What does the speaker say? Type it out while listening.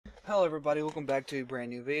Hello everybody, welcome back to a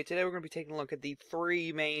brand new video. Today we're going to be taking a look at the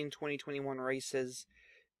three main 2021 races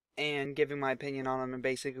and giving my opinion on them and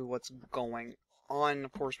basically what's going on.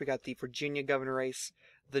 Of course, we got the Virginia governor race,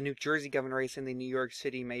 the New Jersey governor race, and the New York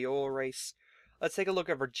City mayoral race. Let's take a look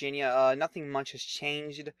at Virginia. Nothing much has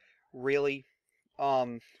changed, really.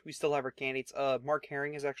 We still have our candidates. Mark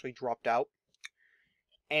Herring has actually dropped out,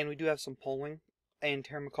 and we do have some polling, and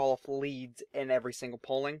Terry McAuliffe leads in every single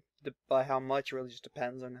polling. By how much, it really just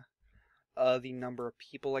depends on the number of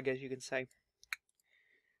people, I guess you can say.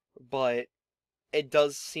 But it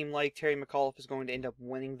does seem like Terry McAuliffe is going to end up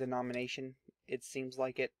winning the nomination. It seems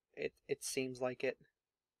like it. It seems like it.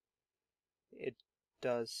 It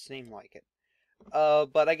does seem like it.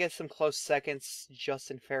 But I guess some close seconds.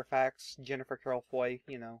 Justin Fairfax, Jennifer Carroll Foy,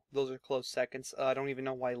 those are close seconds. I don't even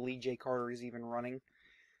know why Lee J. Carter is even running.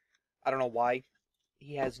 I don't know why.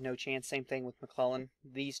 He has no chance. Same thing with McClellan.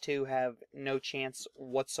 These two have no chance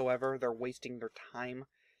whatsoever. They're wasting their time.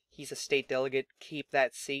 He's a state delegate. Keep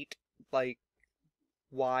that seat. Like,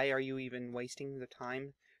 why are you even wasting the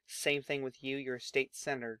time? Same thing with you. You're a state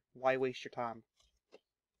senator. Why waste your time?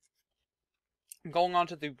 Going on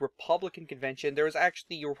to the Republican convention, there was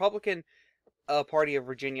actually the Republican Party of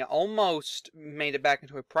Virginia almost made it back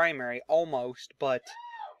into a primary. Almost,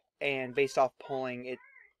 and based off polling,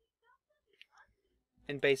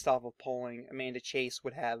 Amanda Chase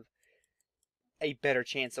would have a better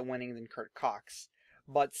chance of winning than Kurt Cox.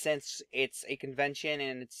 But since it's a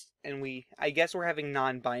convention I guess we're having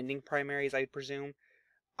non-binding primaries, I presume.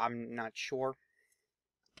 I'm not sure.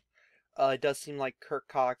 It does seem like Kurt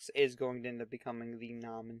Cox is going to end up becoming the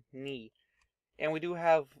nominee. And we do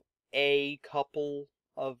have a couple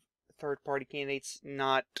of third-party candidates,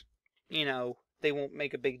 not, they won't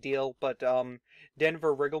make a big deal, but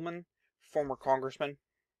Denver Riggleman, former congressman,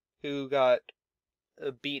 who got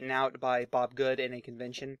beaten out by Bob Good in a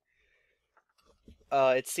convention.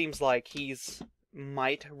 It seems like he's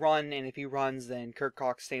might run, and if he runs, then Kurt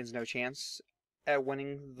Cox stands no chance at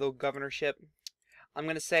winning the governorship. I'm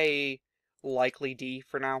gonna say likely D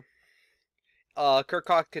for now. Kurt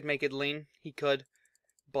Cox could make it lean, he could,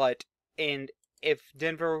 if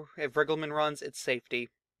Riggleman runs, it's safety.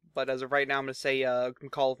 But as of right now, I'm gonna say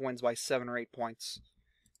McAuliffe wins by 7 or 8 points.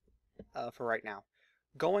 For right now.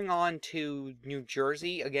 Going on to New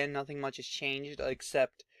Jersey, again, nothing much has changed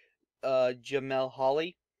except Jamel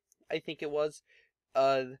Hawley, I think it was.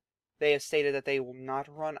 They have stated that they will not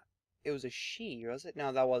run. It was a she, was it?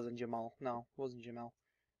 No, that wasn't Jamal. No, it wasn't Jamel.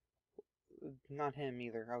 Not him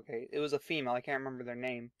either. Okay, it was a female. I can't remember their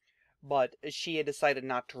name. But she had decided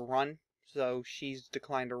not to run, so she's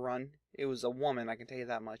declined to run. It was a woman, I can tell you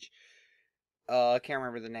that much. I can't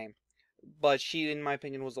remember the name. But she, in my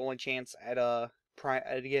opinion, was the only chance at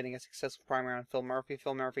getting a successful primary on Phil Murphy.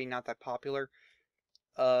 Phil Murphy, not that popular,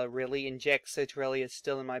 really. And Jack Citrelli is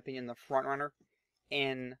still, in my opinion, the front runner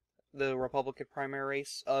in the Republican primary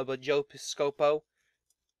race. But Joe Piscopo,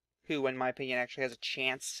 who, in my opinion, actually has a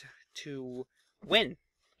chance to win.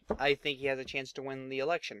 I think he has a chance to win the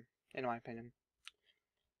election, in my opinion.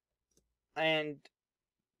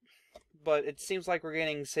 But it seems like we're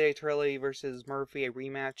getting Citrelli versus Murphy, a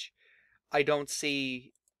rematch. I don't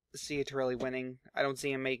see Citrelli winning. I don't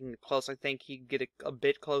see him making it close. I think he'd get a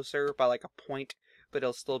bit closer by like a point, but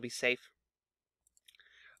he'll still be safe.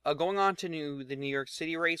 Going on to the New York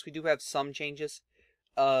City race, we do have some changes.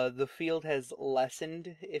 The field has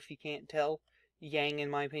lessened, if you can't tell. Yang, in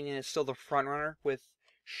my opinion, is still the front runner, with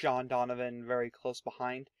Sean Donovan very close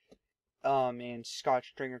behind. And Scott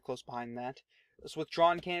Stringer close behind that. This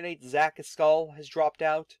withdrawn candidate, Zach Escall, has dropped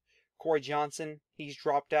out. Corey Johnson, he's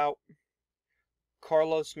dropped out.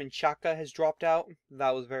 Carlos Menchaca has dropped out.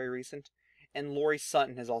 That was very recent. And Lori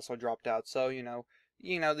Sutton has also dropped out. So,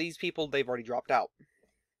 these people, they've already dropped out.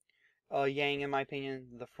 Yang, in my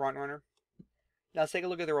opinion, the front runner. Now, let's take a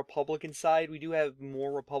look at the Republican side. We do have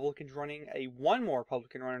more Republicans running. One more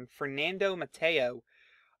Republican running, Fernando Mateo.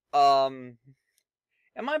 In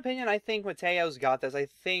my opinion, I think Mateo's got this. I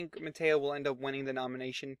think Mateo will end up winning the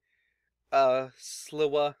nomination.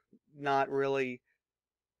 Sliwa, not really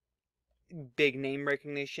big name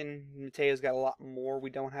recognition. Mateo's got a lot more. We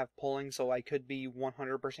don't have polling, so I could be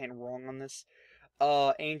 100% wrong on this.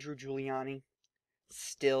 Andrew Giuliani,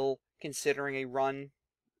 still considering a run.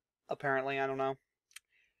 Apparently, I don't know.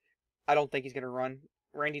 I don't think he's going to run.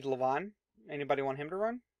 Randy Levine, anybody want him to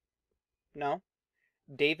run? No?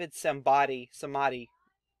 David Samadi,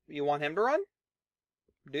 you want him to run?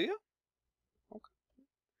 Do you? Okay.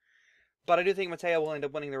 But I do think Mateo will end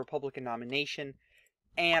up winning the Republican nomination.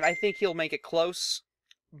 And I think he'll make it close,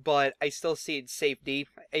 but I still see it safe D.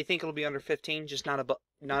 I think it'll be under 15, just not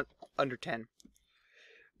under 10.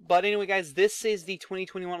 But anyway, guys, this is the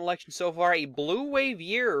 2021 election so far. A blue wave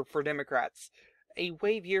year for Democrats. A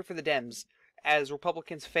wave year for the Dems, as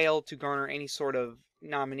Republicans failed to garner any sort of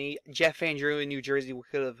nominee. Jeff Van Drew in New Jersey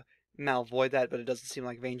could have malvoid that, but it doesn't seem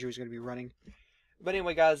like Van Drew is going to be running. But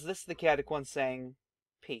anyway, guys, this is the Chaotic One saying,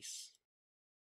 peace.